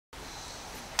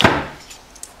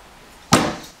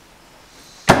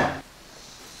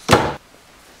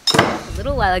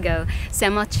little while ago,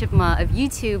 Samoth Chipmah of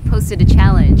YouTube posted a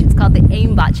challenge. It's called the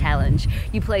Aimbot challenge.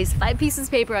 You place 5 pieces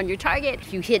of paper on your target.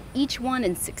 If you hit each one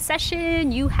in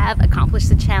succession, you have accomplished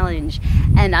the challenge.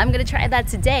 And I'm gonna try that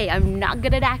today. I'm not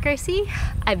good at accuracy.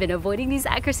 I've been avoiding these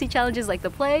accuracy challenges like the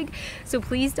plague, so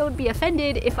please don't be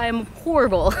offended if I'm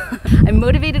horrible. I'm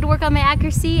motivated to work on my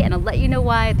accuracy, and I'll let you know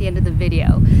why at the end of the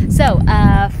video. So,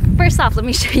 first off, let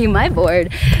me show you my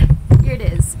board. Here it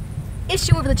is.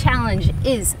 Issue of the challenge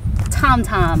is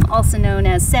Tom, also known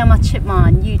as Samoth Chipmah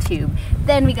on YouTube.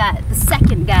 Then we got the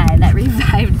second guy that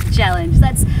revived the challenge.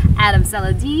 That's Adam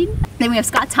Saladin. Then we have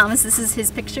Scott Thomas. This is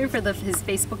his picture for his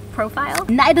Facebook profile.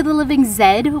 Night of the Living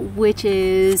Zed, which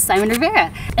is Simon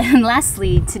Rivera. And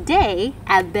lastly, today,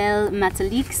 Abel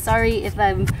Matalik, sorry if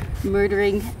I'm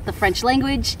murdering the French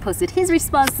language, posted his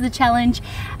response to the challenge.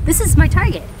 This is my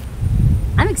target.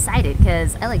 I'm excited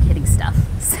because I like hitting stuff.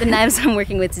 The knives I'm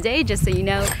working with today, just so you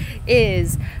know,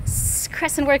 is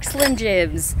Crescent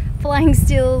SlimJims, Flying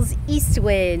Steels, East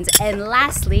Winds, and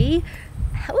lastly,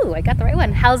 oh, I got the right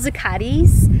one,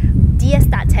 Zuccotti's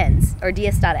DS.10s or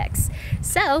DS.X.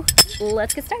 So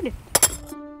let's get started.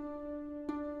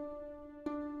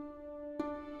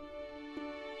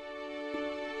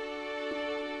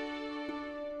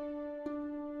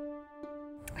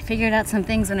 I figured out some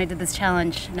things when I did this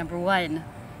challenge. Number 1,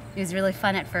 it was really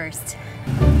fun at first.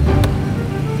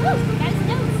 Oh, got his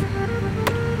nose!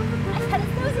 I got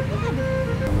his nose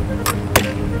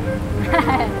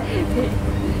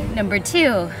again! Number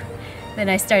 2, then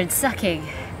I started sucking,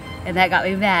 and that got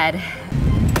me mad.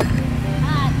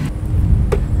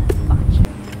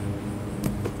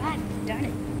 God darn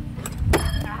it.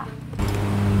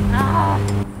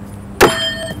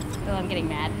 Oh, I'm getting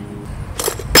mad.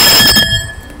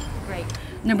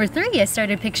 Number 3, I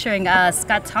started picturing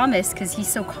Scott Thomas because he's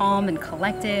so calm and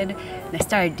collected. And I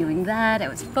started doing that. I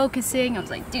was focusing. I was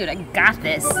like, dude, I got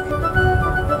this.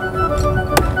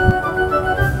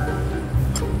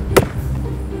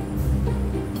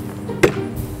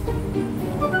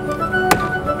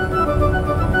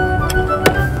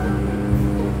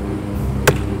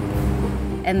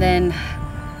 And then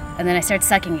I started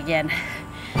sucking again.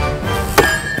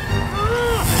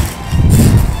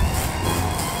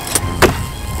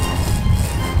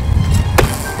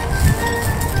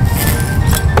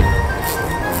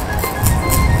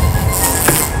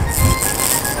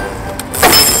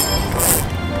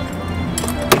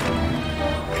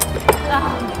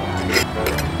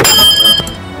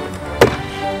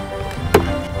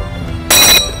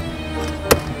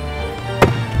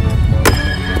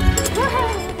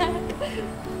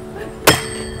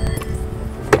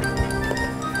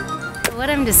 What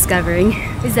I'm discovering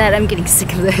is that I'm getting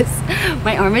sick of this.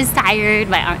 My arm is tired,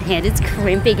 my hand is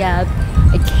crimping up,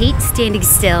 I hate standing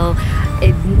still,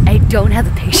 and I don't have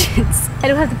the patience. I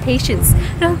don't have the patience.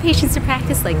 I don't have the patience to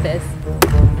practice like this.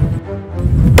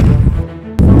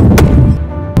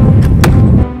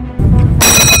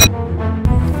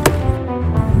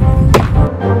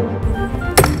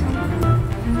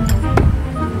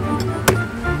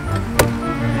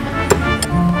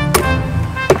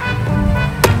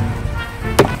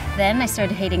 Then I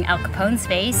started hating Al Capone's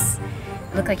face.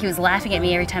 It looked like he was laughing at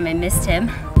me every time I missed him.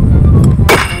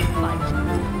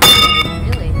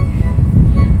 Really?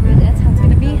 Really? That's how it's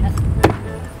gonna be? I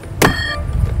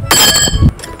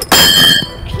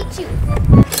hate you!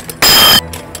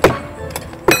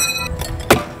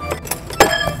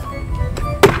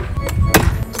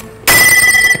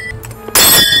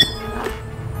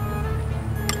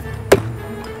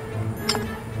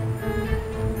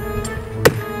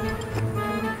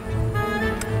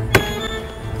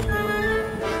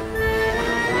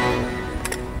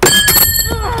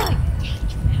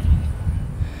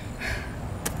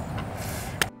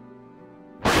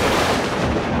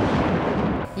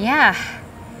 Yeah,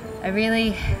 I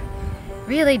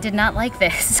really did not like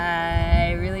this.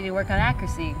 I really need to work on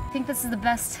accuracy. I think this is the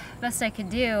best I could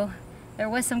do. There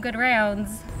was some good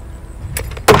rounds.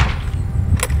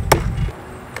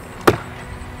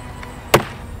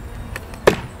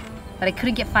 But I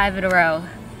couldn't get 5 in a row.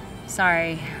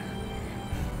 Sorry.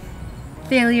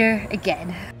 Failure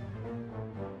again.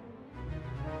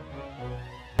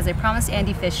 I promised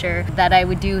Andy Fisher that I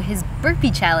would do his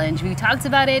burpee challenge. We talked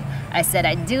about it. I said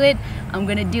I'd do it. I'm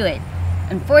gonna do it.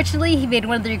 Unfortunately, he made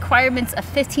one of the requirements a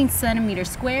 15 centimeter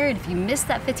square, and if you miss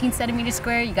that 15 centimeter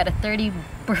square, you got a 30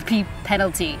 burpee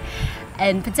penalty.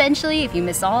 And potentially, if you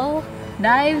miss all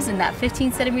knives in that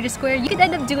 15 centimeter square, you could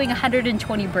end up doing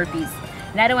 120 burpees.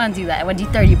 And I don't want to do that. I want to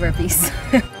do 30 burpees.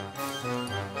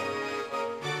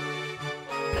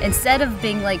 Instead of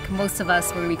being like most of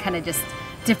us where we kind of just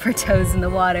dip our toes in the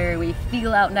water, we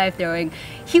feel out knife throwing.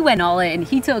 He went all in.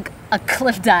 He took a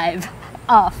cliff dive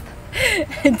off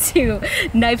into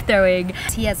knife throwing.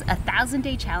 He has a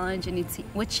 1,000-day challenge in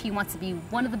which he wants to be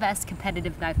one of the best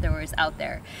competitive knife throwers out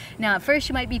there. Now, at first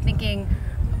you might be thinking,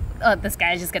 oh, this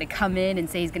guy's just gonna come in and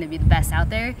say he's gonna be the best out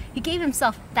there. He gave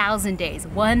himself 1,000 days,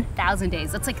 1,000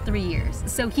 days. That's like 3 years.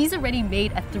 So he's already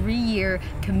made a 3-year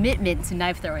commitment to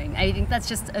knife throwing. I think that's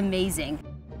just amazing.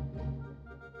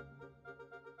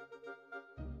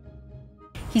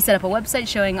 He set up a website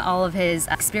showing all of his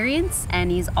experience,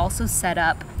 and he's also set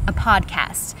up a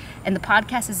podcast. And the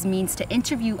podcast is a means to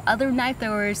interview other knife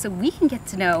throwers so we can get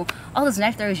to know all those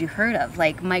knife throwers you heard of,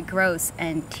 like Mike Gross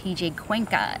and TJ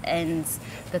Cuenca and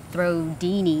the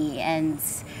Thronin and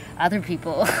other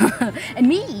people. And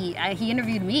me, he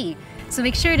interviewed me. So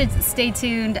make sure to stay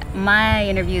tuned. My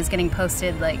interview is getting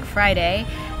posted like Friday,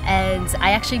 and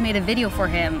I actually made a video for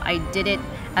him. I did it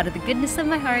out of the goodness of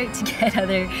my heart to get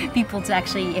other people to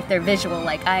actually, if they're visual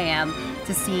like I am,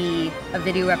 to see a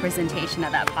video representation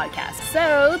of that podcast.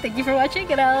 So thank you for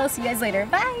watching, and I'll see you guys later.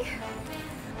 Bye!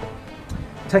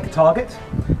 Take a target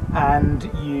and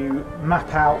you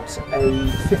map out a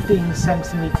 15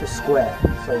 centimetre square.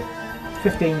 So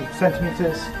 15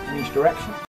 centimetres in each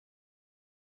direction.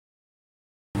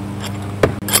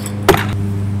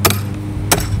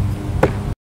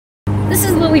 This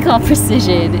is what we call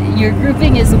precision. Your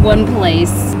grouping is one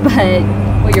place, but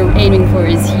what you're aiming for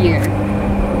is here.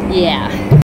 Yeah.